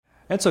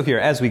And so here,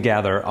 as we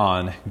gather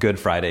on Good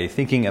Friday,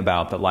 thinking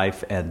about the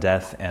life and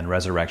death and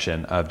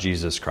resurrection of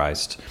Jesus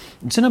Christ,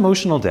 it's an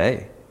emotional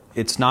day.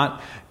 It's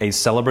not a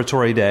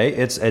celebratory day.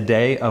 It's a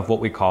day of what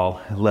we call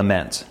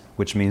lament,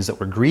 which means that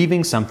we're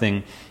grieving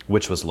something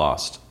which was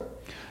lost.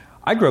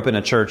 I grew up in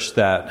a church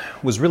that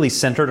was really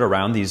centered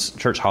around these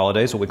church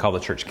holidays, what we call the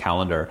church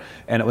calendar,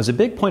 and it was a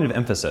big point of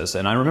emphasis.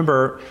 And I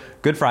remember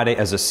Good Friday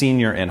as a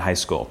senior in high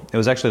school. It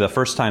was actually the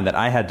first time that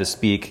I had to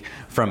speak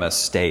from a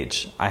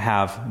stage. I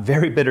have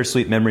very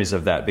bittersweet memories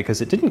of that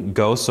because it didn't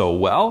go so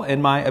well,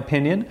 in my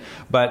opinion,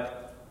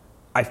 but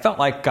I felt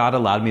like God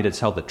allowed me to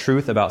tell the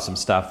truth about some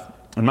stuff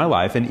in my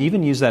life and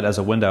even use that as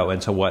a window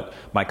into what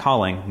my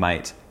calling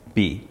might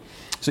be.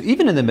 So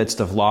even in the midst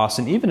of loss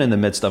and even in the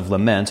midst of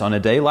lament on a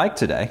day like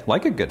today,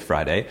 like a Good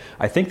Friday,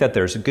 I think that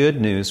there's good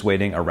news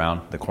waiting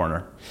around the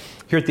corner.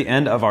 Here at the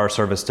end of our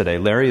service today,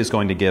 Larry is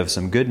going to give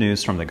some good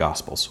news from the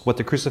Gospels, what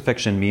the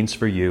crucifixion means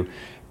for you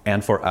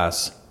and for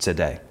us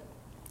today.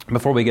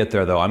 Before we get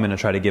there, though, I'm going to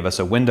try to give us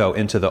a window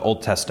into the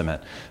Old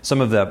Testament, some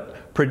of the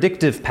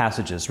predictive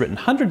passages written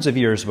hundreds of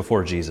years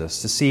before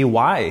Jesus to see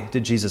why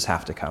did Jesus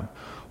have to come?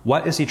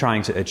 What is he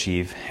trying to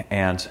achieve?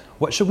 And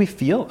what should we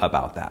feel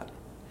about that?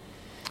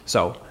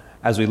 So,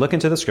 as we look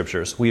into the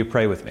scriptures, will you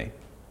pray with me?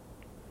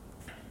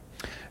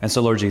 And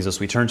so, Lord Jesus,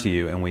 we turn to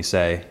you and we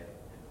say,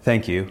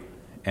 thank you.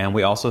 And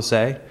we also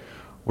say,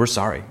 we're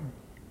sorry.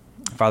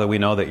 Father, we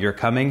know that your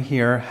coming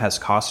here has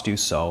cost you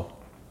so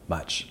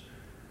much.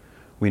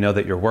 We know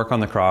that your work on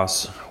the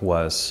cross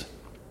was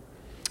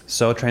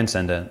so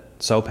transcendent,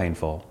 so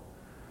painful,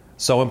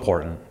 so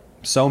important,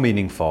 so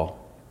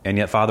meaningful. And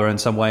yet, Father, in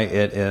some way,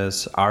 it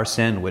is our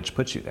sin which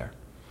puts you there.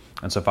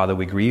 And so, Father,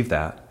 we grieve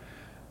that.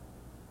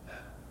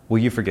 Will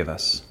you forgive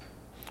us?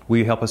 Will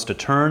you help us to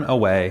turn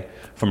away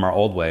from our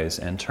old ways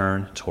and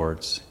turn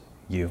towards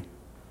you?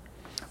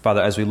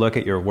 Father, as we look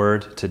at your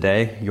word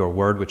today, your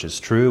word which is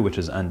true, which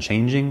is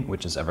unchanging,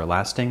 which is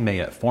everlasting, may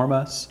it form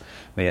us,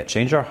 may it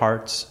change our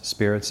hearts,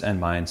 spirits,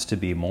 and minds to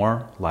be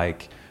more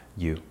like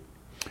you.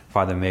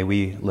 Father, may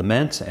we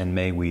lament and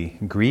may we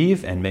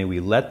grieve and may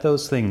we let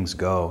those things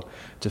go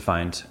to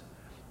find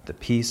the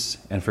peace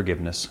and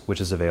forgiveness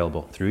which is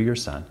available through your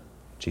Son,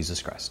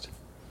 Jesus Christ.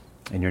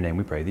 In your name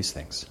we pray these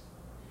things.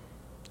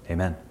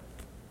 Amen.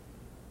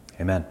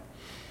 Amen.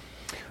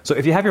 So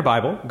if you have your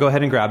Bible, go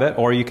ahead and grab it,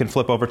 or you can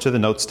flip over to the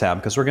Notes tab,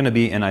 because we're going to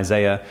be in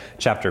Isaiah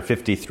chapter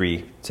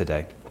 53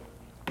 today.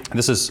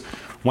 This is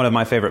one of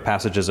my favorite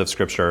passages of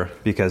Scripture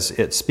because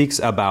it speaks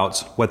about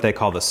what they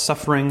call the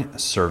suffering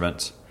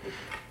servant.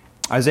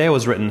 Isaiah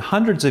was written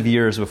hundreds of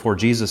years before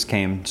Jesus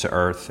came to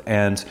earth,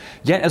 and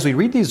yet as we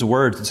read these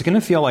words, it's going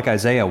to feel like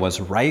Isaiah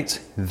was right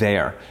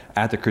there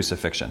at the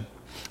crucifixion.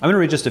 I'm going to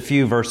read just a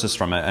few verses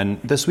from it,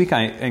 and this week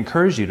I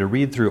encourage you to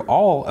read through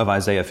all of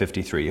Isaiah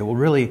 53. It will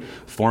really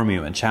form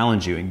you and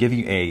challenge you and give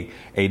you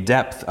a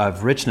depth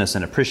of richness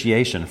and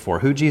appreciation for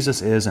who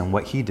Jesus is and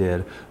what he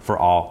did for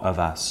all of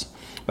us.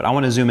 But I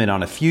want to zoom in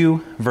on a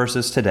few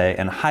verses today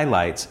and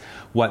highlight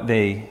what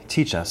they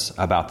teach us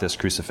about this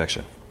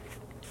crucifixion.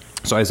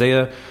 So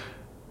Isaiah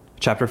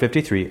chapter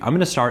 53, I'm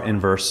going to start in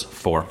verse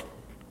 4.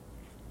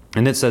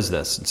 And it says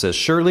this, it says,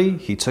 "Surely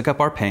he took up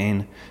our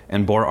pain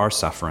and bore our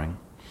suffering.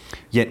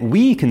 Yet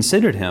we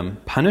considered him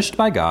punished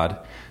by God,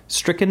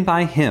 stricken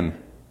by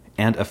him,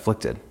 and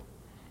afflicted.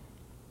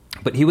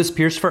 But he was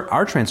pierced for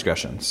our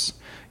transgressions.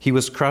 He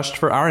was crushed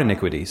for our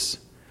iniquities.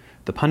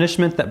 The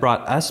punishment that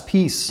brought us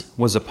peace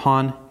was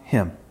upon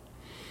him,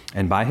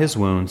 and by his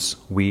wounds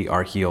we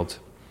are healed.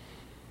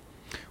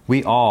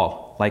 We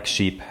all, like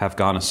sheep, have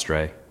gone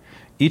astray.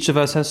 Each of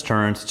us has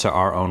turned to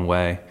our own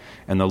way,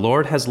 and the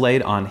Lord has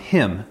laid on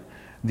him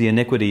the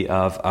iniquity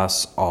of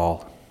us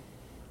all.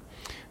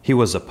 He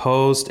was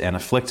opposed and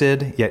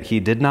afflicted, yet he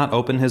did not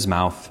open his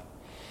mouth.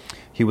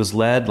 He was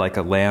led like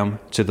a lamb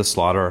to the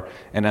slaughter,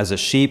 and as a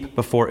sheep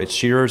before its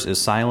shearers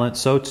is silent,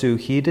 so too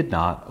he did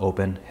not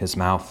open his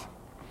mouth.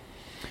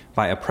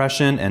 By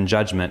oppression and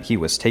judgment he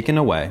was taken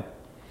away.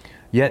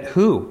 Yet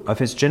who of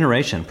his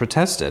generation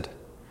protested?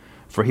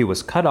 For he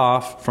was cut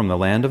off from the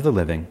land of the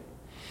living.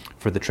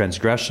 For the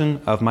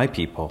transgression of my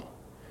people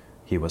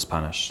he was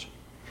punished."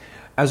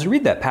 As we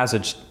read that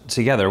passage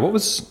together, what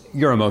was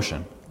your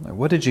emotion?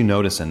 What did you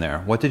notice in there?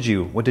 What did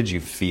you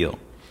feel?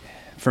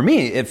 For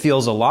me, it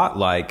feels a lot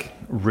like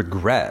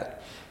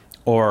regret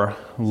or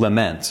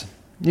lament.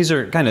 These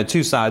are kind of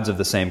two sides of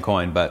the same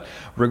coin, but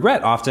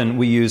regret often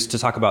we use to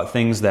talk about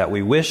things that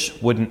we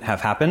wish wouldn't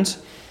have happened,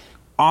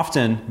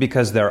 often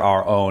because they're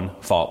our own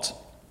fault.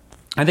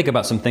 I think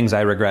about some things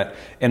I regret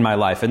in my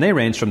life, and they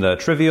range from the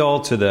trivial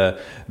to the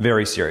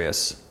very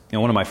serious.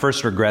 One of my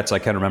first regrets, I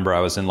can remember I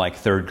was in like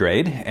third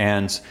grade,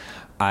 and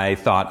I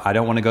thought, I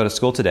don't want to go to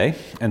school today.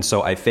 And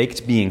so I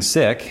faked being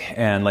sick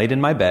and laid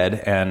in my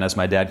bed. And as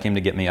my dad came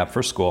to get me up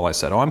for school, I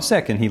said, I'm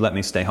sick. And he let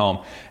me stay home.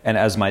 And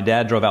as my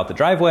dad drove out the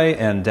driveway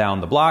and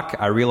down the block,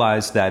 I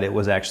realized that it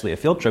was actually a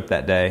field trip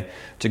that day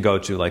to go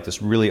to like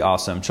this really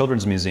awesome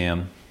children's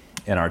museum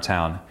in our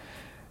town.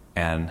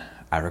 And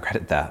I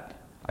regretted that.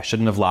 I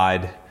shouldn't have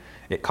lied.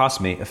 It cost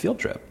me a field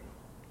trip.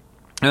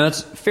 And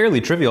that's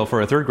fairly trivial for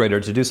a third grader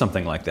to do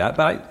something like that,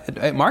 but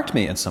it marked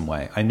me in some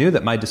way. I knew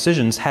that my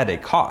decisions had a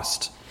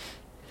cost.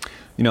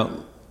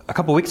 A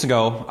couple weeks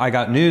ago, I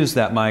got news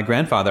that my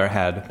grandfather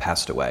had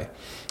passed away.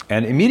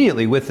 And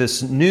immediately with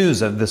this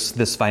news of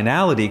this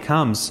finality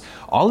comes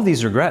all of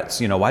these regrets.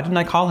 Why didn't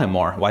I call him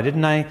more? Why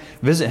didn't I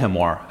visit him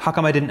more? How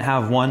come I didn't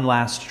have one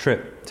last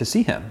trip to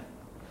see him?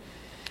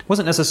 It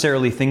wasn't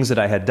necessarily things that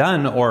I had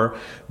done or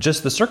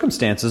just the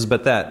circumstances,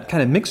 but that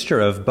kind of mixture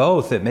of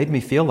both that made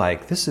me feel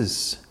like this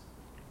is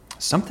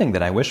something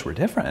that I wish were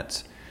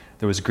different.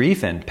 There was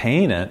grief and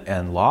pain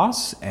and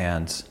loss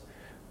and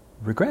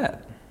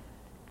regret.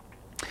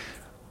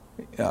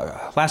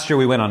 Last year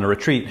we went on a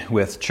retreat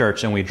with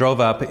church and we drove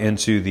up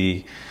into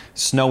the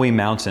snowy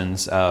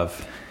mountains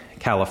of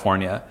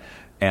California.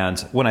 And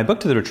when I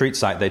booked the retreat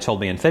site, they told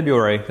me in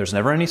February, there's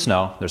never any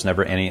snow, there's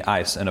never any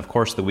ice. And of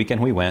course, the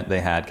weekend we went,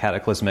 they had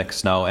cataclysmic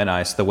snow and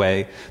ice,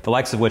 the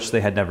likes of which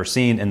they had never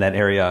seen in that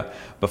area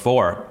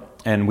before.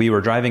 And we were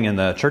driving in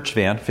the church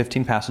van,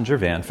 15-passenger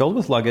van, filled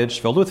with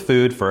luggage, filled with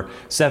food for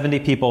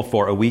 70 people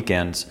for a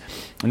weekend.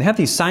 And they have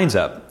these signs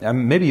up.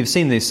 Maybe you've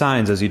seen these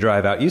signs as you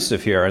drive out east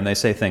of here, and they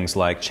say things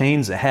like,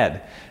 chains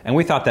ahead. And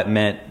we thought that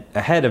meant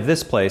ahead of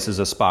this place is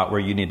a spot where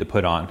you need to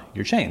put on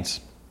your chains.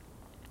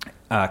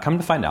 Come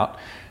to find out,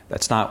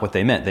 that's not what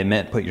they meant. They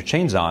meant put your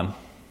chains on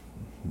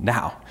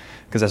now.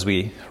 Because as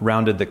we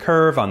rounded the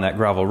curve on that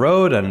gravel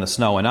road and the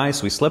snow and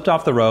ice, we slipped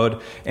off the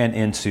road and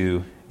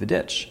into the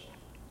ditch.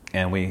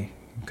 And we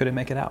couldn't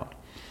make it out.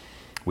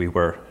 We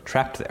were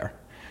trapped there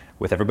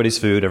with everybody's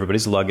food,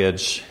 everybody's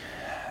luggage,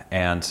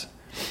 and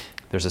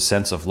there's a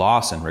sense of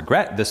loss and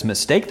regret. This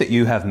mistake that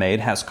you have made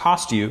has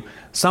cost you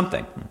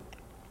something.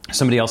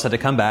 Somebody else had to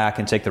come back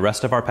and take the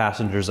rest of our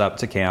passengers up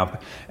to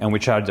camp, and we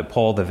tried to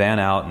pull the van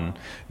out and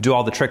do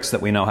all the tricks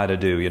that we know how to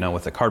do,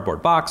 with a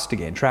cardboard box to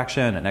gain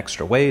traction and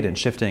extra weight and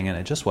shifting, and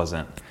it just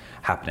wasn't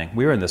happening.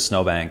 We were in this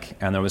snowbank,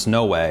 and there was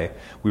no way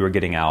we were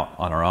getting out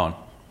on our own.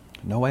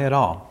 No way at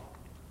all.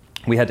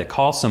 We had to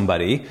call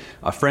somebody,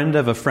 a friend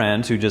of a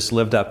friend who just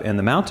lived up in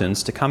the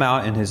mountains, to come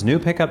out in his new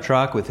pickup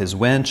truck with his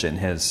winch and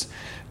his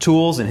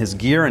tools and his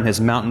gear and his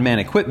mountain man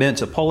equipment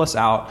to pull us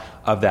out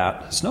of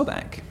that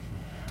snowbank.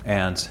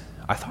 And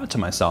I thought to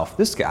myself,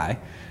 this guy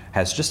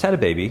has just had a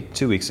baby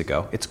 2 weeks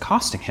ago. It's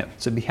costing him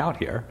to be out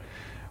here.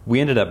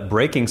 We ended up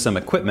breaking some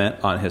equipment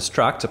on his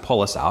truck to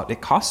pull us out.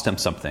 It cost him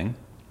something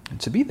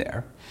to be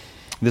there.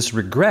 This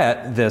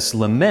regret, this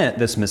lament,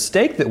 this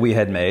mistake that we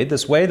had made,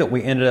 this way that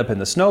we ended up in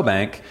the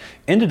snowbank,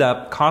 ended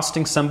up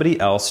costing somebody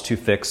else to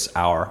fix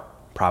our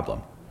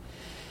problem.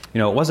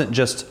 It wasn't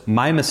just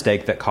my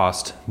mistake that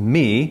cost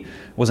me.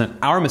 It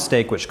wasn't our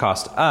mistake which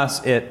cost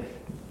us. It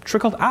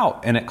trickled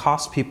out, and it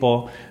cost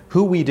people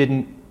who we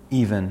didn't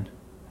even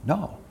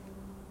know.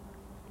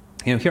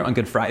 Here on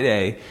Good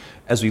Friday,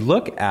 as we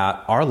look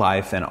at our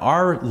life and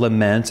our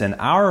lament and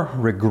our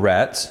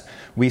regret,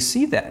 we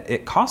see that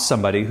it cost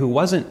somebody who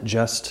wasn't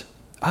just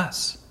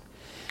us.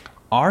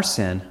 Our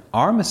sin,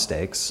 our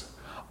mistakes,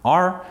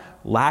 our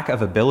lack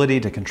of ability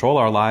to control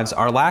our lives,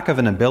 our lack of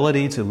an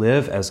ability to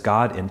live as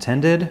God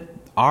intended,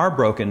 our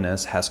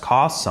brokenness has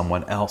cost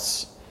someone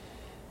else.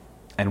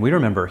 And we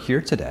remember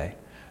here today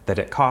that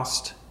it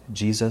cost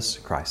Jesus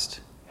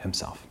Christ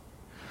himself.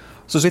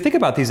 So as we think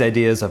about these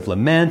ideas of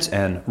lament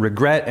and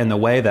regret and the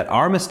way that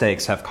our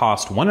mistakes have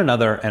cost one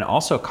another and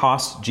also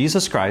cost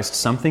Jesus Christ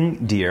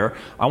something dear,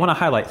 I want to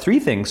highlight 3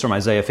 things from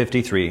Isaiah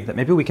 53 that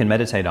maybe we can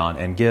meditate on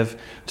and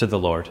give to the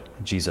Lord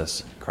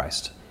Jesus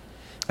Christ.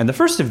 And the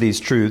first of these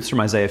truths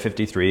from Isaiah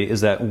 53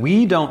 is that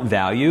we don't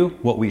value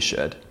what we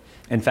should.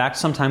 In fact,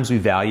 sometimes we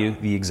value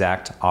the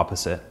exact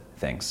opposite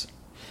things.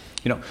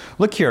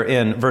 Look here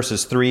in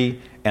verses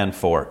 3 and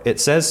 4. It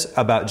says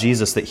about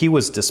Jesus that he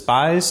was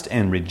despised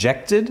and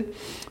rejected,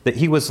 that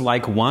he was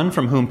like one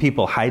from whom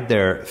people hide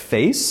their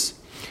face.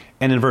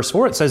 And in verse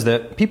 4, it says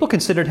that people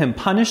considered him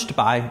punished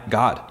by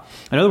God.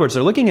 In other words,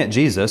 they're looking at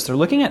Jesus, they're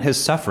looking at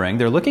his suffering,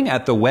 they're looking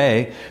at the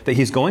way that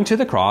he's going to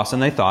the cross,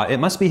 and they thought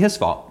it must be his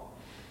fault.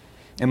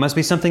 It must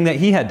be something that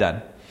he had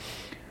done.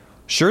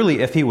 Surely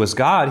if he was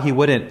God, he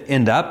wouldn't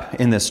end up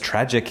in this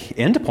tragic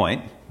end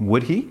point,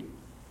 would he?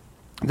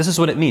 This is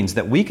what it means,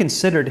 that we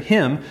considered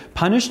him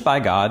punished by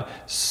God,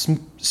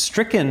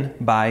 stricken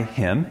by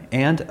him,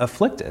 and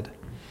afflicted.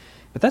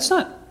 But that's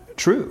not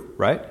true,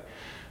 right?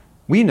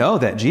 We know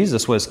that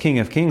Jesus was King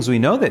of Kings. We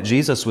know that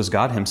Jesus was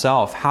God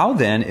himself. How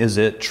then is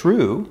it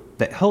true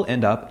that he'll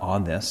end up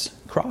on this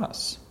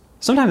cross?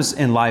 Sometimes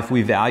in life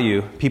we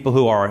value people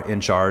who are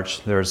in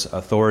charge. There's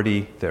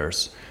authority,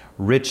 there's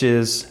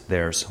riches,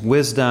 there's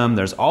wisdom,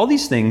 there's all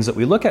these things that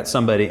we look at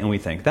somebody and we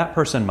think, that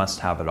person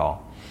must have it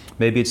all.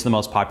 Maybe it's the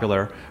most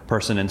popular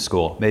person in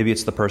school. Maybe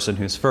it's the person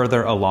who's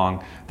further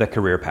along the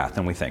career path.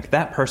 And we think,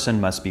 that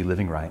person must be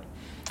living right.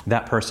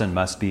 That person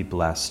must be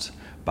blessed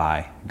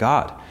by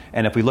God.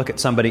 And if we look at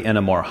somebody in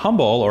a more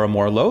humble or a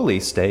more lowly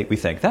state, we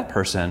think, that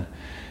person,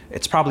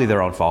 it's probably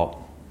their own fault.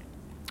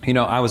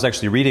 I was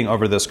actually reading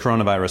over this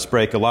coronavirus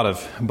break a lot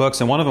of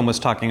books, and one of them was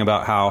talking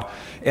about how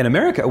in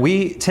America,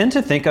 we tend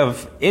to think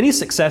of any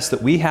success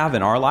that we have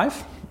in our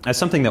life as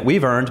something that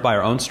we've earned by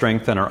our own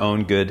strength and our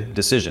own good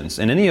decisions.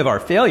 And any of our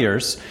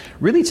failures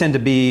really tend to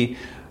be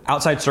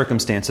outside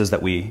circumstances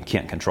that we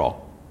can't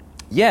control.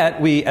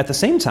 Yet we, at the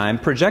same time,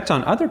 project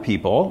on other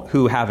people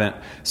who haven't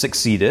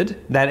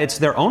succeeded that it's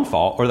their own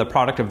fault or the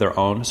product of their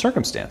own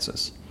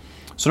circumstances.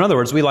 So in other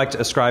words, we like to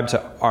ascribe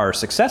to our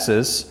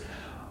successes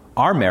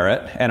our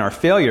merit and our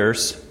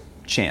failures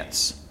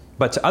chance.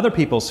 But to other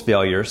people's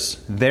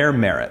failures, their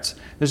merit.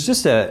 There's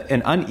just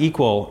an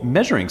unequal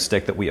measuring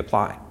stick that we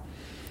apply.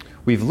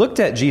 We've looked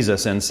at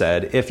Jesus and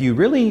said, if you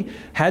really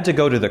had to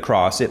go to the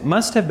cross, it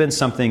must have been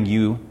something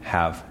you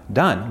have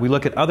done. We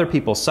look at other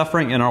people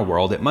suffering in our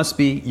world, it must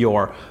be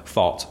your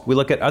fault. We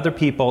look at other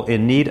people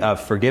in need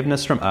of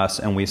forgiveness from us,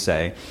 and we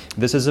say,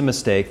 this is a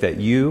mistake that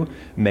you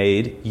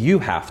made, you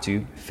have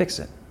to fix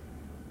it.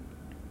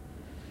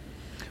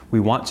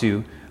 We want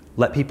to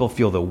let people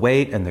feel the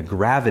weight and the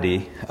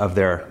gravity of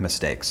their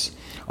mistakes,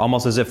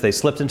 almost as if they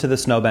slipped into the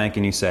snowbank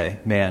and you say,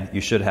 man,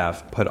 you should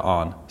have put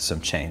on some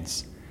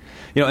chains.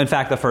 In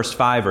fact, the first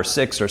 5 or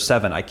 6 or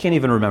 7, I can't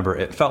even remember,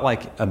 it felt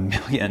like a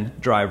million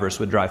drivers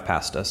would drive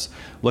past us,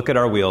 look at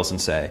our wheels and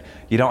say,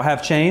 you don't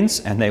have chains?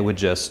 And they would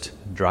just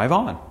drive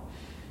on.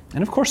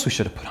 And of course we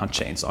should have put on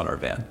chains on our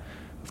van.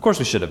 Of course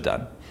we should have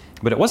done.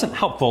 But it wasn't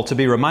helpful to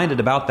be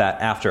reminded about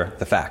that after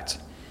the fact.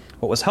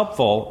 What was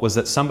helpful was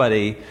that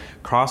somebody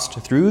crossed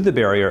through the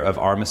barrier of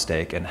our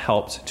mistake and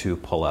helped to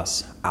pull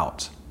us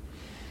out.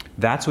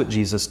 That's what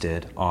Jesus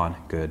did on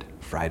Good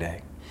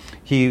Friday.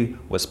 He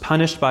was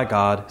punished by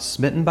God,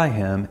 smitten by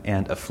him,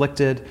 and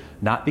afflicted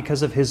not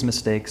because of his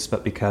mistakes,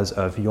 but because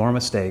of your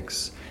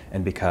mistakes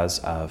and because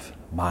of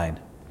mine.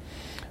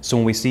 So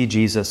when we see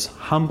Jesus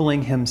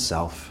humbling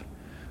himself,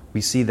 we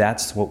see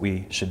that's what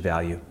we should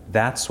value.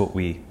 That's what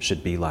we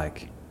should be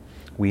like.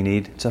 We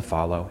need to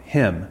follow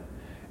him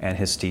and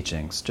his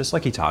teachings, just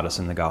like he taught us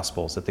in the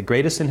Gospels, that the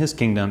greatest in his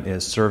kingdom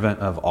is servant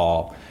of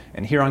all.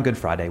 And here on Good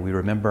Friday, we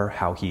remember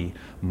how he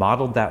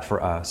modeled that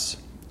for us,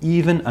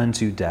 even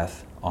unto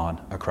death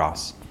on a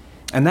cross.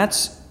 And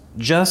that's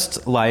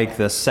just like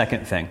the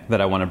second thing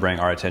that I want to bring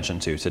our attention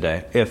to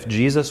today. If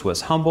Jesus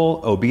was humble,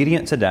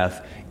 obedient to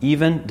death,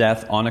 even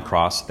death on a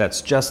cross,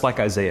 that's just like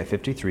Isaiah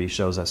 53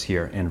 shows us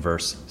here in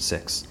verse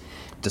 6.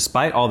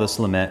 Despite all this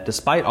lament,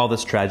 despite all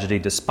this tragedy,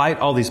 despite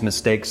all these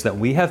mistakes that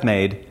we have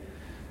made,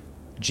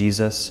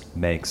 Jesus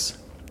makes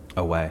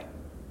a way.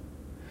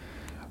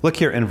 Look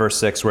here in verse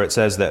 6 where it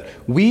says that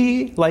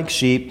we, like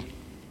sheep,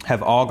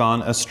 have all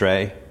gone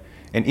astray,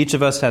 and each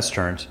of us has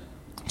turned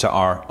to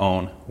our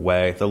own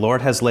way. The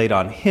Lord has laid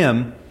on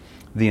him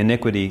the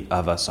iniquity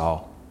of us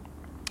all.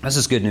 This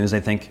is good news,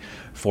 I think,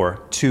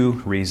 for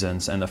 2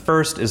 reasons. And the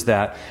first is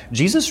that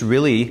Jesus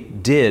really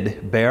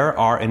did bear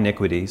our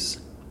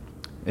iniquities.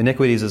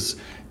 Iniquities is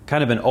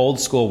kind of an old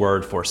school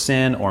word for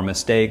sin or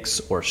mistakes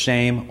or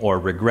shame or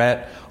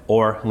regret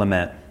or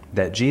lament.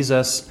 That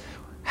Jesus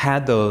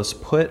had those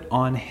put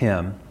on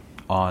him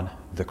on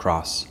the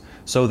cross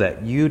so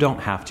that you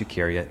don't have to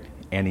carry it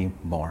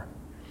anymore.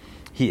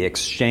 He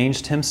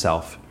exchanged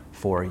himself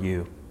for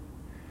you.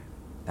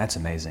 That's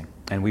amazing.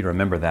 And we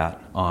remember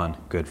that on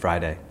Good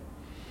Friday.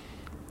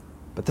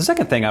 But the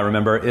second thing I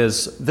remember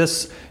is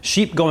this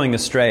sheep going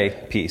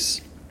astray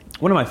piece.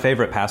 One of my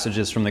favorite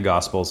passages from the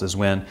Gospels is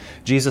when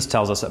Jesus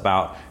tells us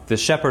about the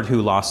shepherd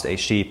who lost a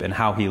sheep and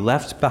how he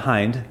left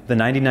behind the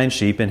 99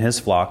 sheep in his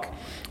flock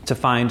to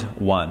find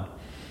one.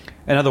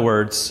 In other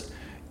words,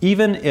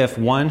 even if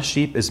one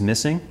sheep is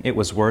missing, it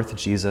was worth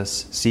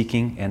Jesus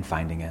seeking and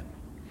finding it.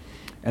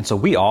 And so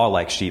we all,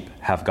 like sheep,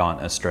 have gone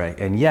astray.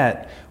 And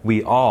yet,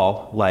 we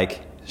all,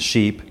 like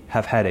sheep,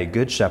 have had a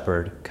good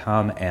shepherd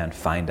come and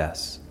find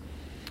us.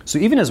 So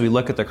even as we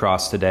look at the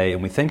cross today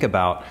and we think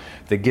about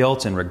the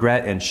guilt and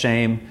regret and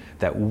shame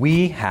that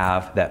we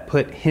have that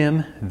put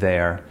him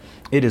there,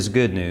 it is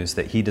good news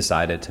that he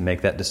decided to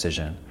make that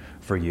decision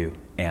for you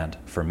and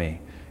for me.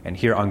 And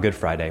here on Good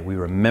Friday, we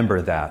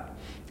remember that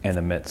in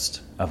the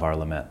midst of our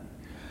lament.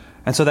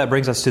 And so that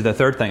brings us to the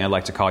third thing I'd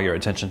like to call your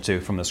attention to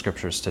from the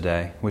scriptures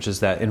today, which is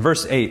that in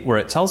verse 8, where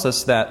it tells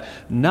us that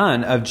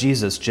none of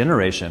Jesus'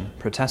 generation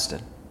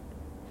protested.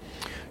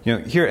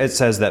 Here it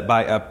says that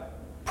by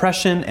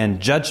oppression and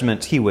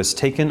judgment he was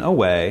taken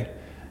away,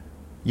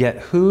 yet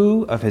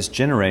who of his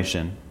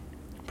generation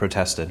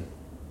protested?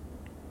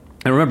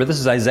 And remember, this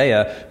is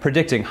Isaiah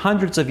predicting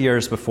hundreds of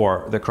years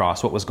before the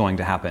cross what was going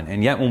to happen.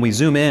 And yet when we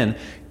zoom in,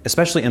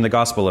 especially in the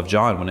Gospel of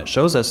John, when it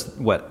shows us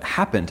what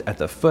happened at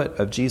the foot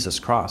of Jesus'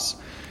 cross,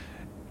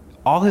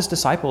 all his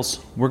disciples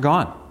were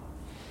gone,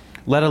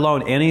 let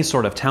alone any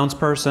sort of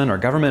townsperson or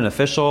government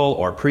official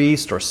or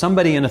priest or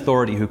somebody in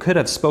authority who could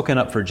have spoken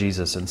up for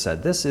Jesus and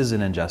said, this is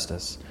an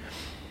injustice.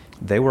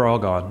 They were all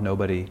gone.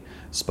 Nobody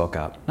spoke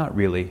up. Not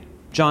really.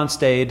 John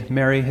stayed.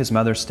 Mary, his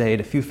mother,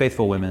 stayed. A few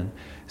faithful women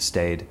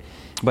stayed.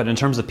 But in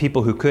terms of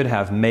people who could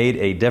have made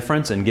a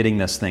difference in getting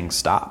this thing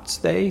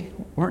stopped, they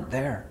weren't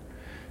there.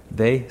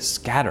 They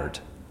scattered.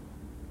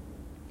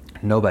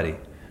 Nobody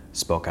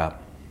spoke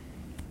up.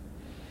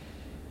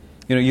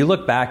 You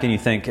look back and you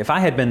think, if I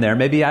had been there,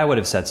 maybe I would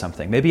have said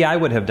something. Maybe I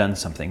would have done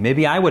something.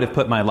 Maybe I would have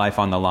put my life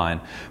on the line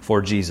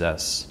for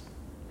Jesus.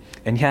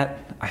 And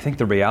yet, I think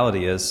the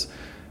reality is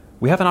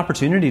we have an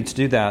opportunity to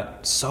do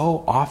that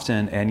so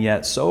often, and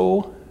yet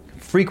so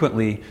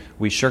frequently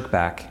we shirk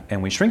back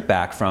and we shrink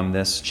back from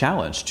this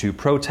challenge to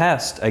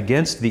protest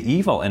against the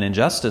evil and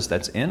injustice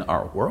that's in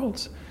our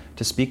world,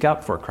 to speak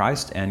up for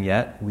Christ, and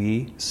yet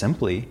we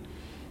simply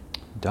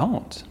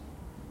don't.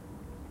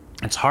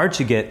 It's hard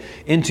to get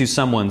into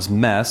someone's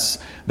mess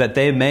that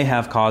they may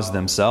have caused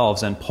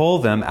themselves and pull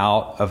them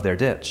out of their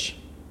ditch.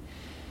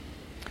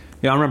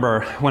 I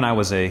remember when I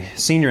was a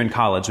senior in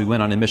college, we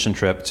went on a mission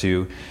trip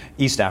to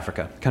East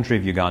Africa, country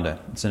of Uganda.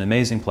 It's an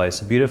amazing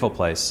place, a beautiful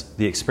place.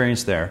 The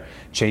experience there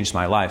changed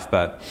my life.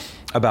 But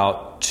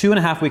about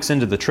 2.5 weeks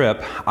into the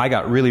trip, I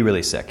got really,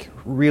 really sick,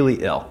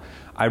 really ill.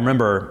 I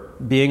remember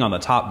being on the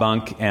top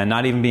bunk and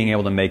not even being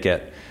able to make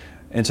it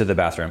into the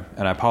bathroom.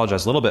 And I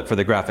apologize a little bit for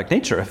the graphic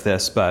nature of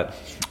this, but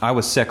I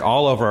was sick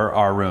all over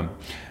our room.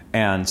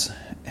 And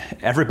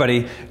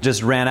everybody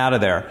just ran out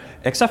of there,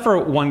 except for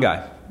one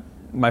guy,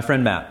 my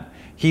friend Matt.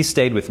 He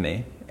stayed with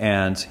me,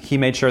 and he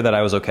made sure that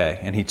I was okay.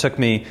 And he took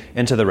me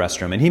into the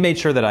restroom, and he made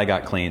sure that I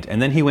got cleaned. And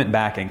then he went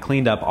back and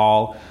cleaned up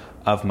all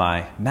of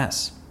my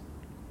mess.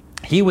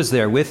 He was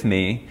there with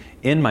me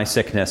in my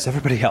sickness.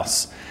 Everybody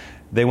else,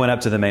 they went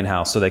up to the main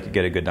house so they could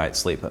get a good night's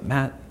sleep. But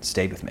Matt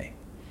stayed with me.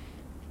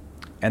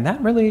 And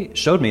that really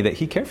showed me that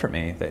he cared for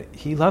me, that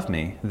he loved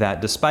me, that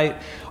despite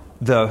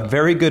the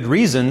very good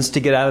reasons to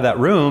get out of that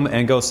room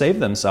and go save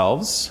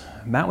themselves,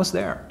 Matt was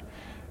there.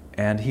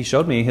 And he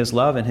showed me his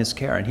love and his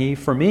care. And he,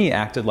 for me,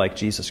 acted like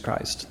Jesus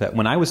Christ. That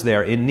when I was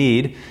there in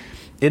need,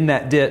 in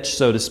that ditch,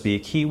 so to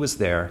speak, he was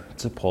there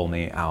to pull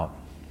me out.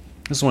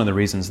 This is one of the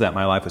reasons that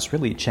my life was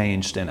really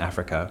changed in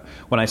Africa.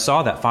 When I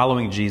saw that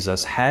following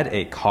Jesus had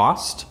a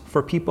cost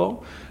for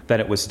people, that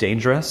it was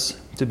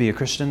dangerous to be a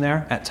Christian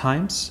there at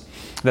times,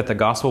 that the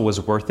gospel was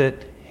worth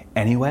it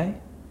anyway,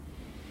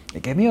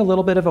 it gave me a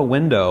little bit of a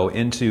window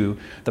into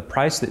the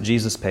price that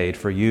Jesus paid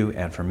for you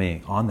and for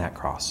me on that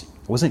cross.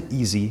 It wasn't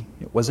easy.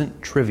 It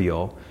wasn't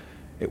trivial.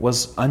 It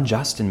was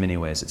unjust in many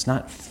ways. It's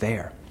not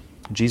fair.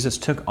 Jesus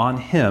took on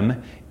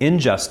him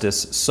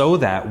injustice so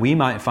that we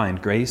might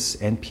find grace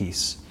and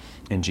peace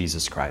in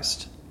Jesus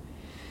Christ.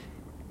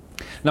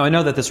 Now, I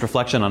know that this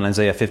reflection on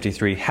Isaiah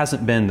 53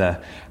 hasn't been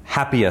the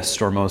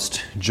happiest or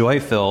most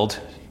joy-filled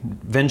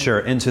venture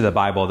into the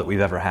Bible that we've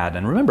ever had.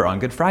 And remember, on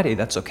Good Friday,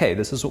 that's okay.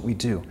 This is what we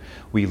do.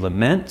 We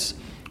lament,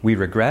 we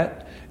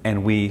regret,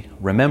 and we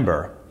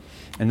remember.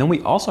 And then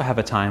we also have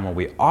a time where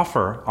we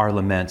offer our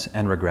lament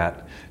and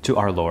regret to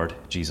our Lord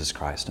Jesus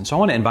Christ. And so I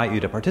want to invite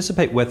you to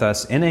participate with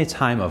us in a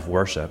time of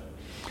worship.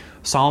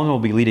 Solomon will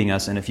be leading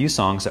us in a few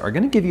songs that are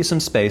going to give you some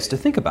space to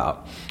think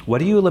about. What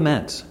do you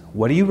lament?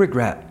 What do you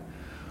regret?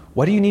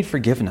 What do you need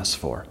forgiveness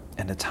for?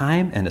 And a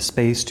time and a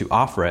space to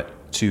offer it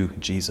to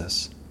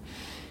Jesus.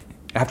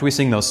 After we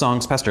sing those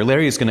songs, Pastor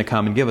Larry is going to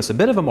come and give us a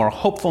bit of a more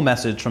hopeful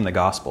message from the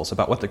Gospels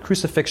about what the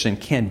crucifixion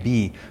can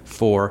be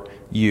for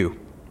you.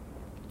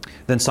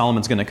 Then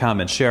Solomon's going to come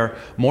and share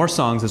more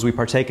songs as we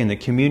partake in the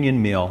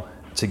communion meal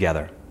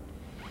together.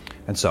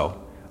 And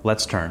so,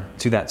 let's turn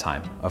to that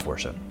time of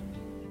worship.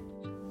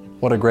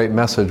 What a great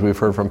message we've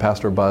heard from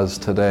Pastor Buzz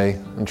today.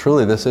 And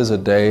truly, this is a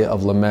day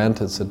of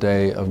lament. It's a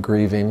day of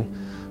grieving,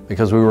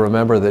 because we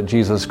remember that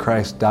Jesus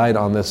Christ died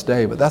on this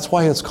day. But that's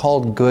why it's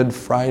called Good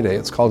Friday.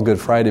 It's called Good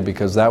Friday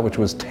because that which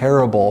was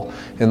terrible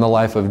in the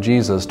life of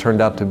Jesus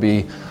turned out to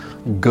be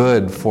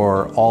good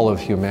for all of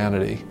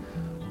humanity.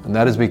 And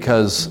that is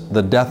because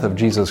the death of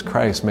Jesus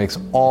Christ makes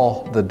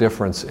all the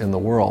difference in the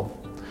world.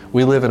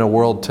 We live in a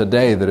world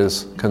today that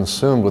is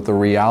consumed with the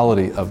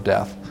reality of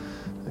death.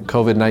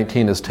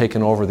 COVID-19 has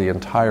taken over the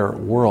entire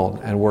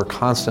world, and we're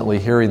constantly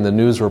hearing the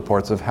news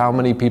reports of how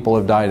many people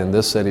have died in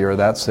this city or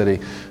that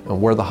city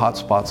and where the hot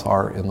spots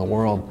are in the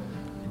world.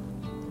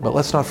 But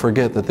let's not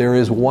forget that there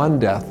is one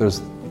death,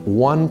 there's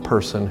one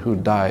person who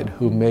died,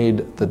 who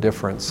made the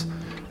difference,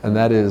 and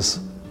that is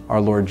our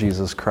Lord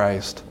Jesus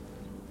Christ.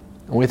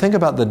 When we think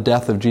about the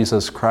death of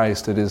Jesus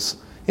Christ, it is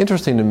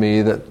interesting to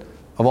me that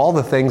of all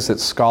the things that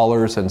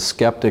scholars and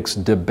skeptics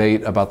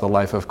debate about the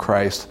life of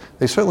Christ,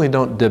 they certainly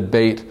don't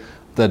debate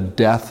the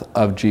death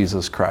of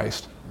Jesus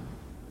Christ.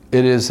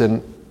 It is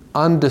an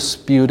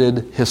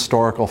undisputed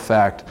historical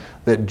fact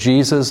that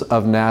Jesus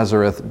of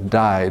Nazareth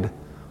died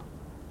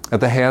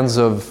at the hands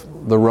of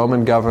the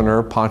Roman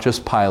governor Pontius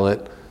Pilate,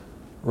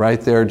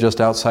 right there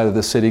just outside of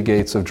the city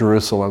gates of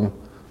Jerusalem,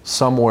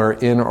 somewhere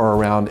in or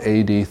around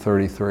AD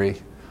 33.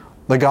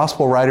 The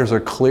gospel writers are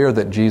clear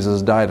that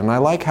Jesus died, and I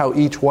like how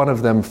each one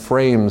of them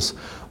frames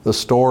the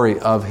story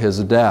of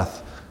his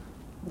death.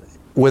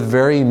 With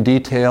varying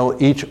detail,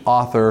 each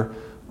author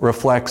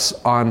reflects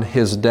on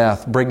his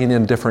death, bringing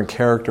in different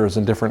characters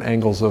and different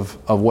angles of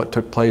what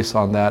took place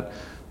on that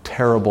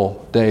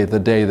terrible day, the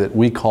day that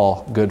we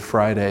call Good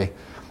Friday.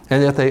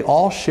 And yet they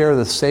all share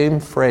the same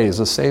phrase,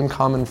 the same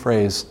common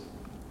phrase.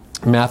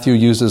 Matthew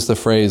uses the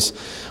phrase,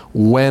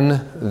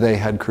 when they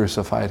had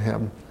crucified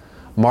him.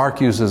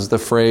 Mark uses the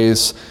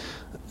phrase,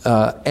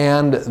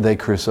 and they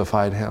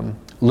crucified him.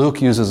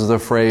 Luke uses the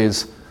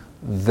phrase,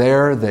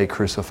 There they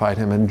crucified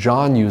him. And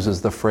John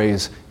uses the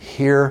phrase,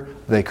 here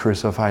they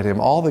crucified him.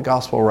 All the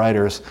gospel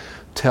writers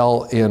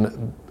tell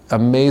in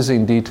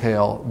amazing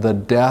detail the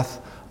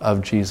death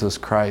of Jesus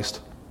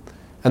Christ.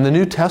 And the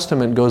New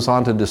Testament goes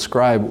on to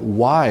describe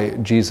why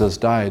Jesus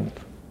died.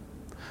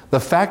 The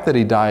fact that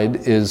he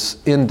died is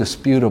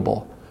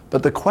indisputable.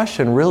 But the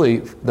question really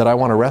that I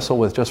want to wrestle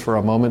with just for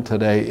a moment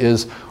today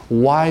is,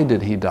 why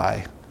did he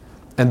die?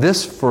 And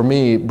this, for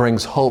me,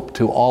 brings hope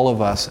to all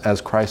of us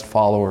as Christ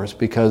followers,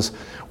 because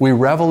we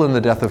revel in the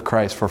death of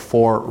Christ for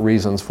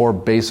four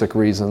basic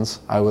reasons,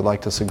 I would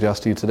like to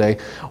suggest to you today.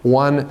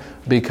 One,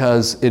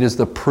 because it is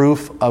the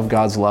proof of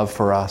God's love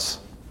for us.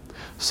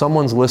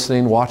 Someone's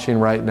listening, watching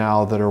right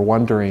now that are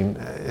wondering,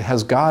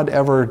 has God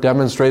ever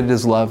demonstrated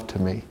his love to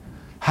me?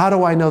 How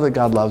do I know that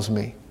God loves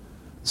me?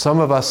 Some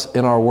of us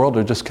in our world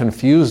are just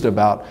confused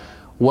about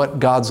what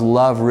God's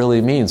love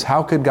really means.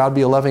 How could God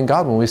be a loving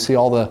God when we see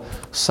all the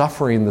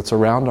suffering that's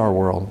around our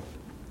world?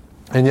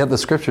 And yet the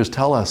scriptures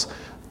tell us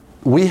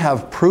we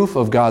have proof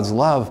of God's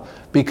love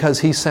because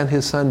he sent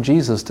his son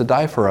Jesus to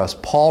die for us.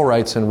 Paul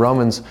writes in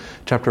Romans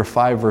chapter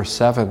 5, verse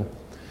 7,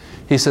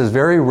 he says,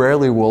 very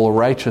rarely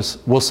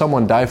will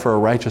someone die for a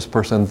righteous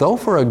person, though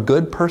for a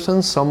good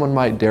person someone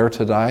might dare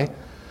to die.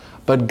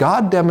 But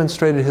God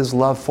demonstrated his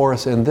love for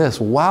us in this: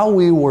 while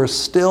we were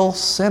still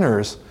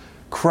sinners,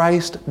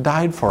 Christ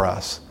died for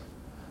us.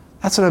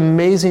 That's an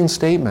amazing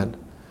statement.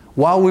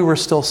 While we were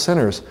still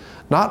sinners,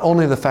 not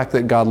only the fact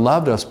that God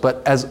loved us,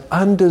 but as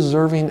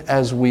undeserving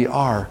as we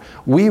are,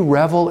 we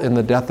revel in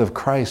the death of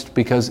Christ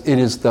because it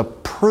is the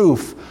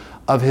proof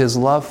of his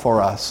love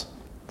for us.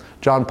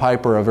 John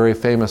Piper, a very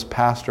famous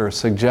pastor,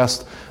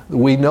 suggests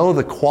we know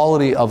the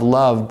quality of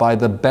love by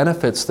the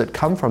benefits that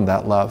come from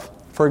that love.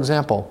 For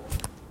example,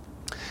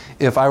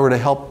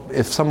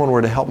 if someone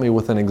were to help me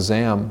with an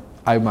exam,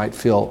 I might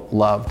feel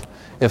loved.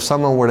 If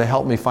someone were to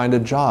help me find a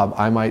job,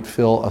 I might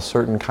feel a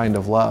certain kind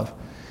of love.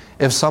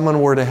 If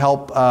someone were to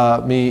help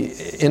me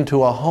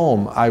into a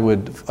home,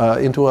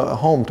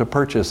 to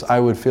purchase, I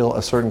would feel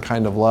a certain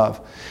kind of love.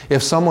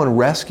 If someone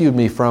rescued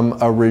me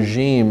from a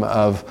regime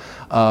of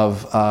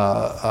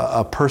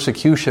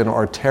persecution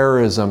or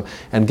terrorism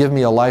and give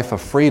me a life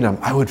of freedom,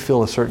 I would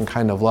feel a certain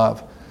kind of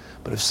love.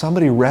 But if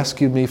somebody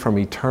rescued me from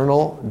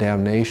eternal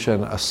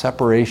damnation, a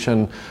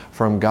separation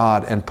from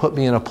God, and put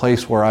me in a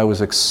place where I was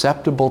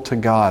acceptable to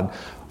God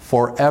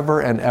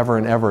forever and ever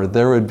and ever,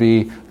 there would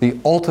be the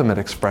ultimate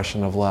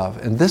expression of love.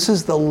 And this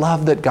is the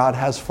love that God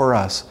has for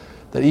us,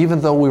 that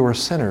even though we were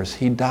sinners,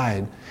 he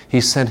died.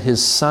 He sent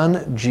his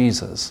son,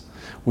 Jesus.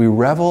 We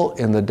revel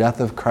in the death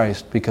of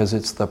Christ because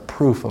it's the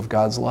proof of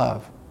God's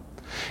love.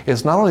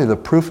 It's not only the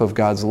proof of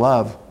God's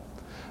love,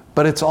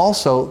 but it's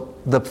also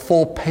the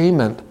full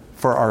payment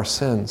for our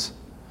sins.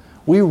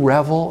 We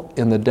revel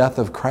in the death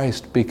of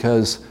Christ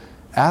because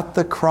at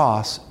the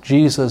cross,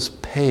 Jesus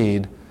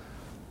paid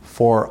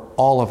for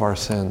all of our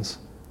sins.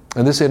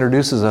 And this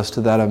introduces us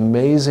to that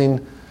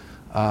amazing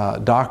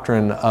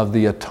doctrine of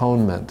the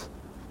atonement.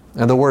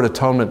 And the word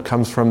atonement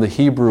comes from the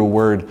Hebrew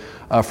word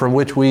from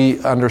which we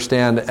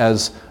understand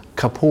as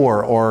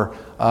kapor, or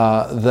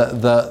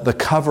the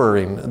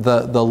covering,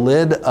 the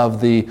lid of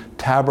the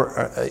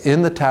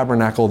in the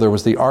tabernacle. There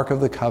was the Ark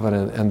of the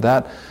Covenant, and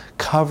that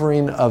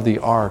covering of the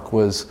ark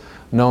was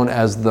known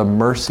as the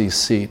mercy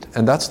seat.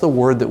 And that's the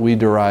word that we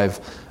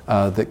derive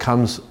that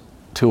comes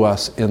to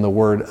us in the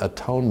word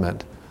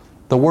atonement.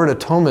 The word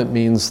atonement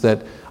means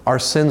that our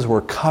sins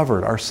were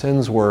covered, our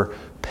sins were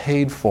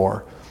paid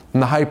for.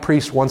 And the high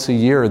priest once a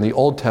year in the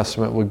Old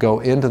Testament would go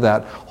into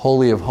that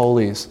Holy of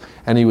Holies,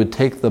 and he would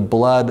take the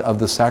blood of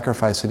the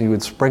sacrifice and he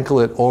would sprinkle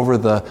it over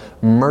the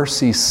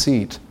mercy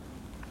seat.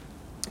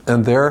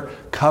 And their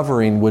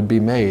covering would be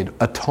made,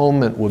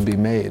 atonement would be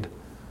made.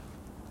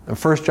 And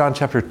 1 John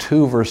chapter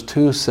 2, verse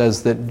 2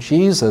 says that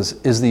Jesus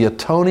is the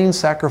atoning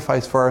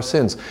sacrifice for our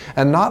sins.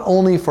 And not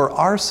only for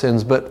our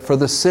sins, but for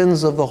the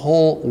sins of the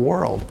whole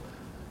world.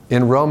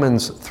 In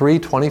Romans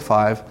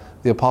 3:25,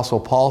 the Apostle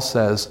Paul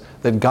says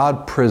that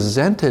God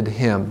presented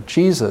him,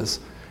 Jesus,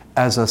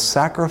 as a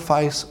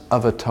sacrifice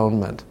of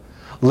atonement.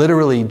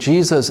 Literally,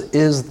 Jesus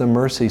is the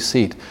mercy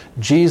seat.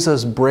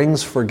 Jesus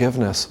brings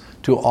forgiveness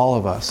to all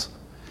of us.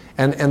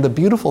 And the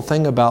beautiful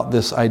thing about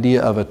this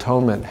idea of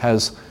atonement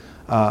has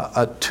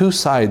two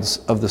sides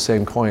of the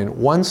same coin.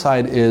 One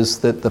side is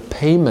that the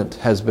payment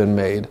has been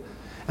made,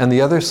 and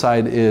the other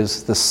side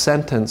is the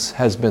sentence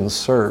has been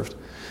served.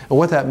 And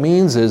what that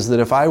means is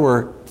that if I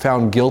were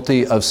found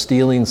guilty of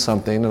stealing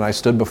something and I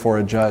stood before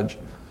a judge,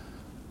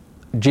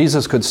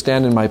 Jesus could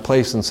stand in my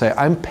place and say,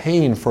 I'm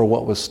paying for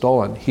what was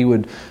stolen. He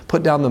would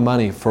put down the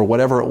money for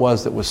whatever it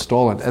was that was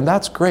stolen. And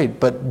that's great,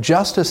 but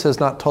justice has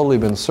not totally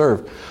been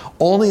served.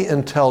 Only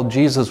until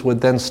Jesus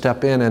would then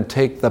step in and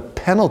take the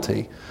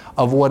penalty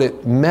of what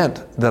it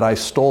meant that I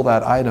stole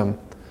that item,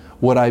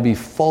 would I be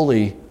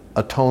fully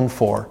atoned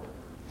for.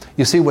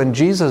 You see, when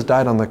Jesus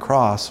died on the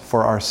cross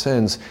for our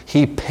sins,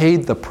 he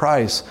paid the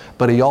price,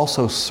 but he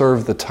also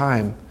served the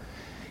time.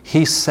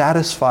 He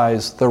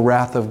satisfies the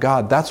wrath of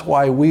God. That's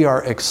why we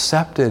are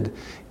accepted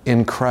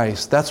in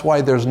Christ. That's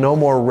why there's no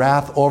more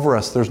wrath over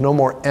us. There's no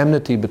more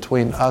enmity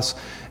between us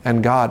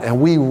and God.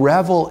 And we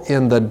revel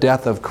in the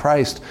death of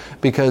Christ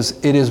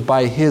because it is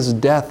by His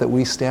death that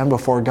we stand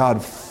before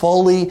God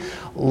fully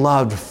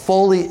loved,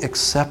 fully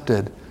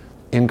accepted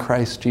in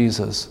Christ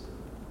Jesus.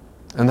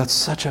 And that's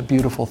such a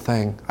beautiful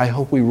thing. I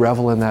hope we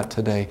revel in that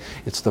today.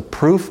 It's the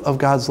proof of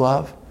God's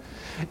love.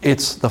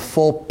 It's the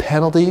full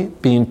penalty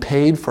being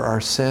paid for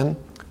our sin.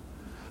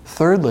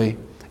 Thirdly,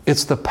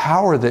 it's the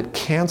power that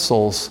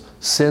cancels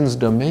sin's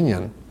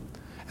dominion.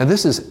 And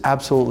this is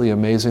absolutely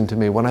amazing to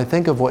me. When I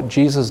think of what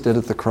Jesus did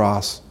at the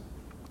cross,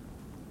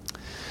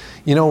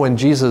 you know, when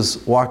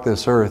Jesus walked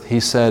this earth, He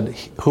said,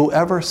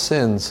 whoever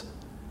sins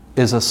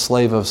is a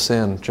slave of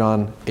sin,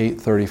 John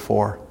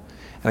 8:34.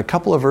 And a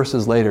couple of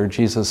verses later,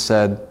 Jesus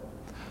said,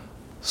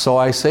 so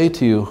I say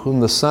to you,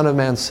 whom the Son of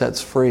Man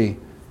sets free,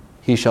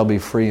 he shall be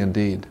free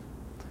indeed.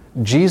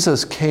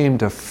 Jesus came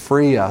to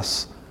free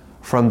us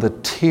from the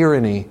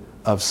tyranny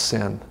of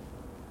sin.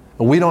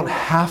 We don't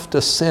have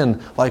to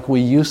sin like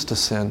we used to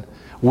sin.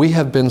 We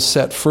have been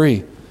set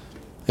free.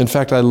 In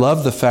fact, I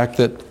love the fact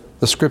that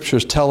the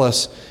Scriptures tell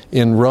us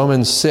in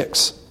Romans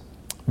 6,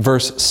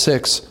 verse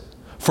 6,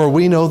 for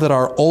we know that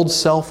our old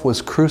self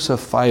was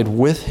crucified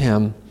with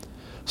Him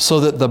so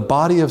that the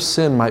body of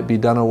sin might be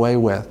done away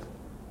with,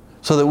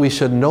 so that we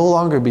should no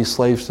longer be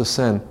slaves to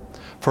sin.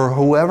 For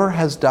whoever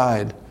has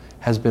died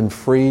has been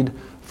freed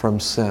from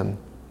sin.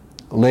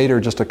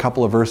 Later, just a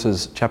couple of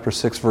verses, chapter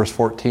 6, verse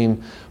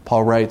 14,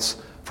 Paul writes,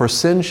 for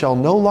sin shall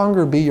no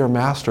longer be your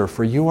master,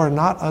 for you are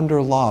not under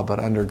law, but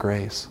under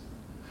grace.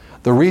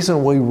 The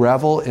reason we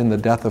revel in the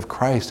death of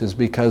Christ is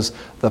because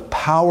the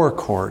power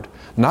cord,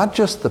 not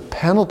just the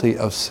penalty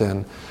of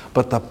sin,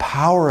 but the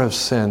power of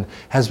sin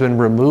has been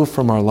removed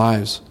from our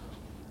lives.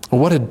 And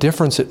what a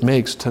difference it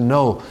makes to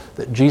know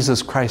that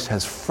Jesus Christ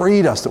has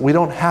freed us, that we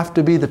don't have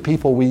to be the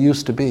people we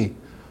used to be.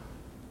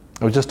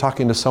 I was just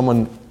talking to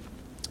someone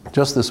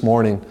just this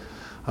morning.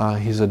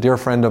 He's a dear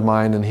friend of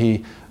mine, and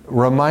he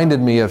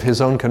reminded me of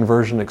his own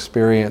conversion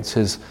experience,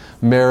 his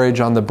marriage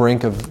on the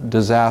brink of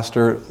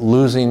disaster,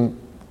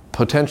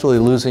 potentially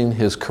losing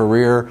his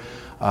career,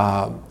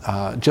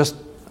 just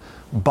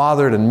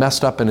bothered and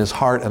messed up in his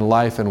heart and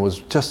life, and was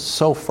just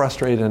so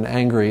frustrated and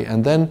angry.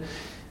 And then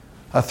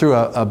through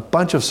a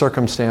bunch of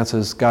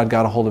circumstances, God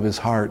got a hold of his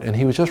heart, and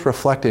he was just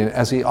reflecting,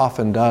 as he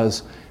often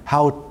does,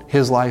 how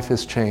his life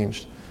has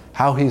changed,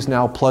 how he's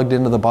now plugged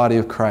into the body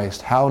of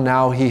Christ, how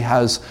now he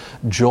has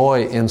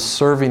joy in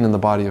serving in the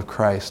body of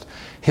Christ.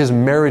 His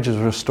marriage is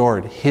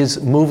restored.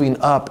 His moving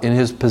up in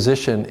his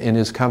position in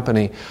his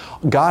company.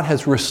 God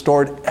has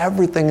restored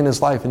everything in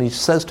his life. And he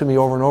says to me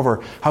over and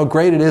over how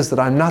great it is that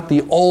I'm not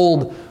the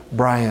old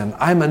Brian.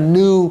 I'm a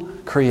new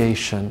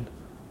creation.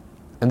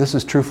 And this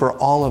is true for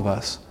all of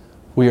us.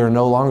 We are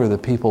no longer the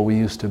people we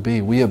used to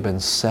be. We have been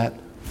set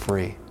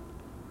free.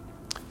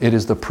 It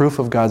is the proof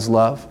of God's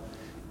love.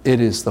 It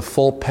is the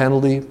full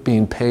penalty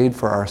being paid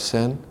for our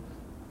sin.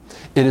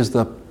 It is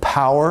the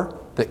power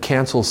that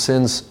cancels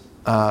sin's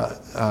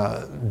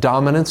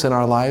dominance in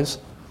our lives.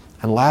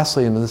 And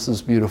lastly, and this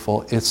is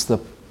beautiful, it's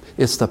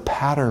the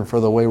pattern for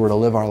the way we're to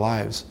live our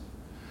lives.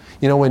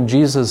 You know, when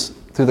Jesus,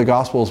 through the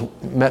Gospels,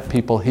 met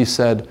people, he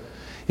said,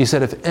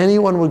 if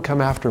anyone would come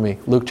after me,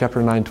 Luke chapter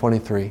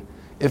 9:23,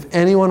 if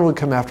anyone would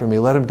come after me,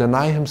 let him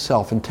deny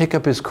himself and take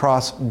up his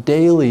cross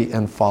daily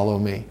and follow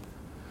me.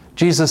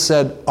 Jesus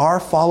said, our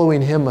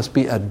following Him must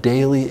be a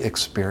daily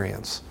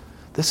experience.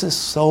 This is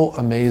so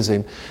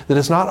amazing that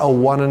it's not a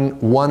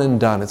one and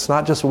done. It's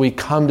not just we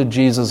come to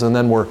Jesus and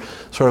then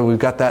we've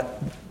got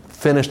that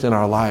finished in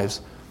our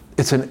lives.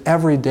 It's an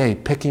everyday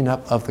picking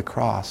up of the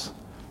cross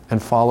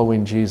and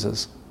following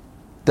Jesus.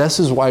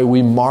 This is why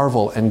we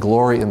marvel and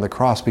glory in the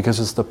cross, because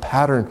it's the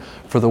pattern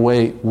for the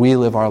way we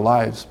live our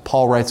lives.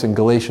 Paul writes in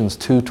Galatians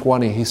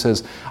 2:20, he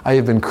says, I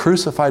have been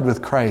crucified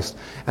with Christ,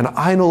 and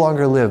I no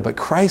longer live, but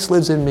Christ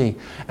lives in me.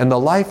 And the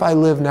life I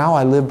live now,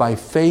 I live by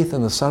faith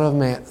in the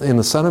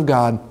Son of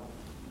God,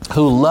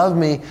 who loved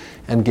me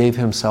and gave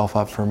Himself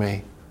up for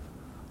me.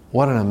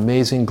 What an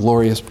amazing,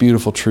 glorious,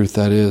 beautiful truth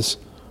that is.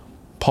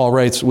 Paul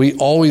writes, we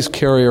always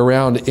carry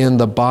around in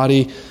the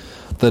body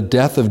the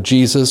death of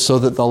Jesus, so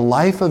that the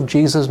life of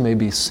Jesus may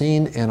be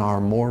seen in our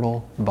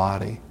mortal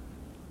body.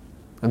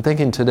 I'm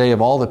thinking today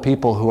of all the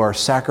people who are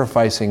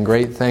sacrificing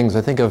great things.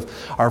 I think of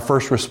our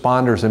first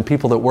responders and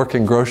people that work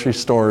in grocery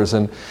stores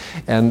and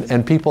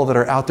people that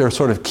are out there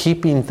sort of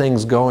keeping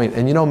things going.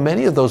 And you know,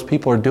 many of those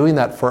people are doing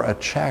that for a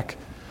check.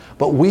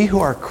 But we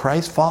who are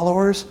Christ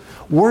followers,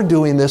 we're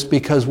doing this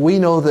because we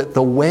know that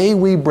the way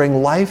we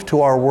bring life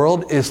to our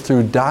world is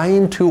through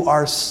dying to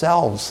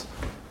ourselves.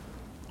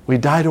 We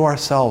die to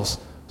ourselves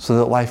so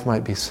that life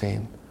might be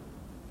seen.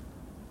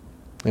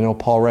 You know,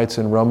 Paul writes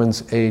in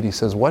Romans 8, he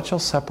says, what shall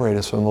separate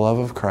us from the love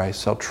of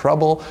Christ? Shall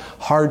trouble,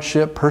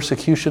 hardship,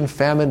 persecution,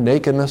 famine,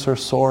 nakedness, or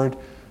sword?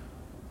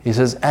 He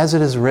says, as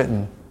it is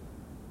written,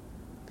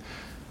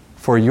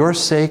 for your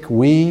sake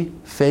we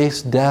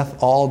face death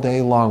all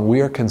day long.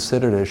 We are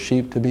considered as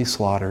sheep to be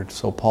slaughtered.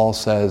 So Paul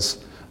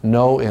says,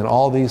 no, in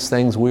all these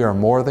things we are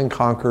more than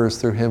conquerors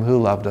through Him who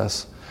loved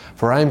us.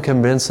 For I am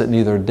convinced that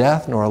neither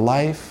death nor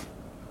life,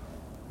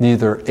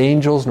 neither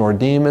angels nor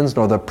demons,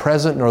 nor the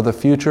present nor the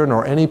future,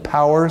 nor any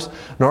powers,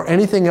 nor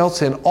anything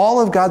else in all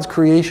of God's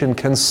creation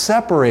can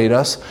separate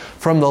us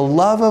from the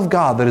love of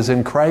God that is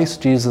in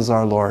Christ Jesus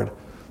our Lord.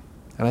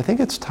 And I think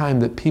it's time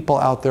that people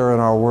out there in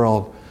our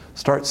world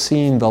start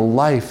seeing the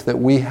life that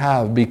we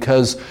have,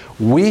 because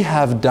we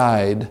have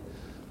died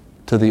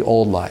to the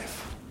old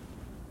life.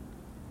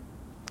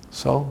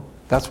 So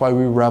that's why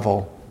we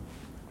revel.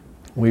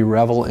 We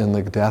revel in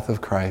the death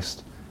of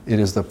Christ. It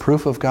is the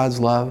proof of God's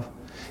love.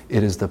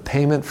 It is the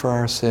payment for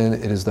our sin.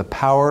 It is the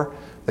power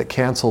that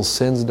cancels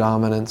sin's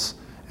dominance.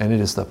 And it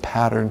is the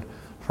pattern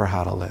for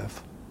how to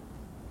live.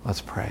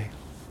 Let's pray.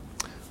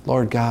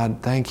 Lord God,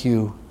 thank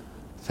you.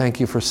 Thank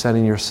you for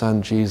sending your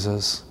Son,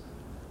 Jesus.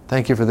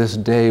 Thank you for this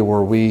day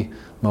where we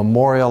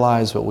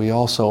memorialize, but we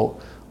also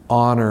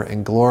honor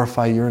and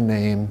glorify your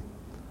name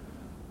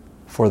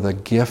for the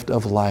gift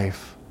of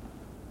life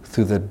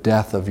through the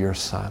death of your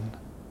Son.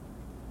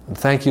 And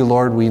thank you,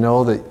 Lord, we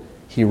know that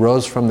he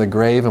rose from the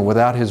grave, and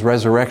without his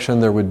resurrection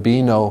there would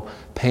be no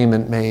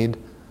payment made.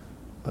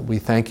 But we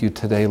thank you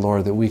today,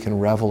 Lord, that we can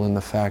revel in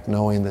the fact,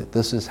 knowing that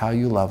this is how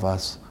you love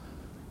us,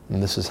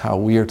 and this is how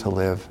we are to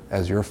live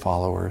as your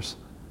followers.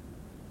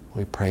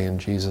 We pray in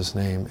Jesus'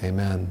 name,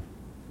 amen.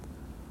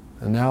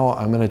 And now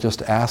I'm going to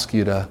just ask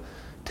you to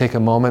take a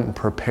moment and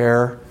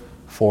prepare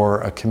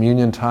for a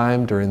communion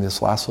time during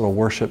this last little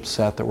worship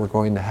set that we're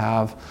going to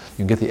have. You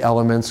can get the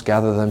elements,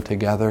 gather them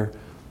together.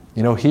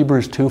 You know,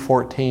 Hebrews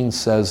 2:14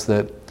 says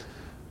that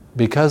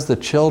because the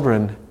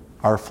children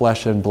are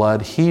flesh and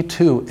blood, he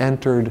too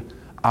entered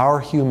our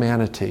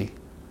humanity,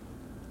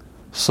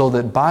 so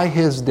that by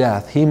his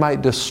death he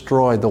might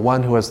destroy the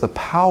one who has the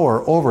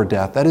power over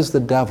death, that is the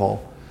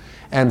devil,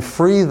 and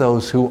free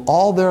those who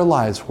all their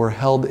lives were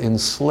held in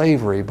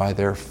slavery by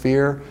their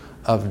fear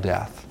of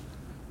death.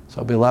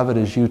 So, beloved,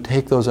 as you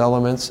take those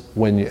elements,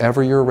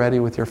 whenever you're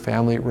ready with your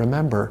family,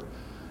 remember,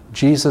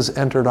 Jesus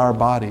entered our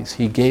bodies.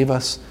 He gave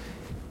us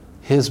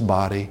his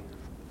body.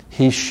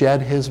 He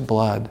shed his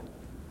blood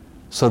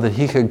so that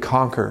he could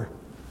conquer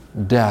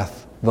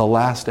death, the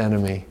last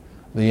enemy.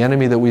 The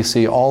enemy that we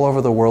see all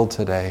over the world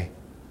today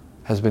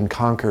has been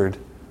conquered.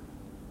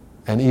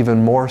 And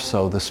even more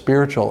so, the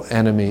spiritual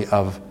enemy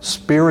of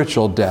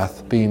spiritual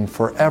death, being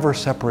forever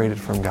separated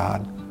from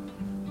God.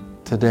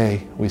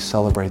 Today, we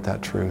celebrate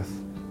that truth.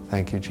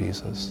 Thank you,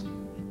 Jesus.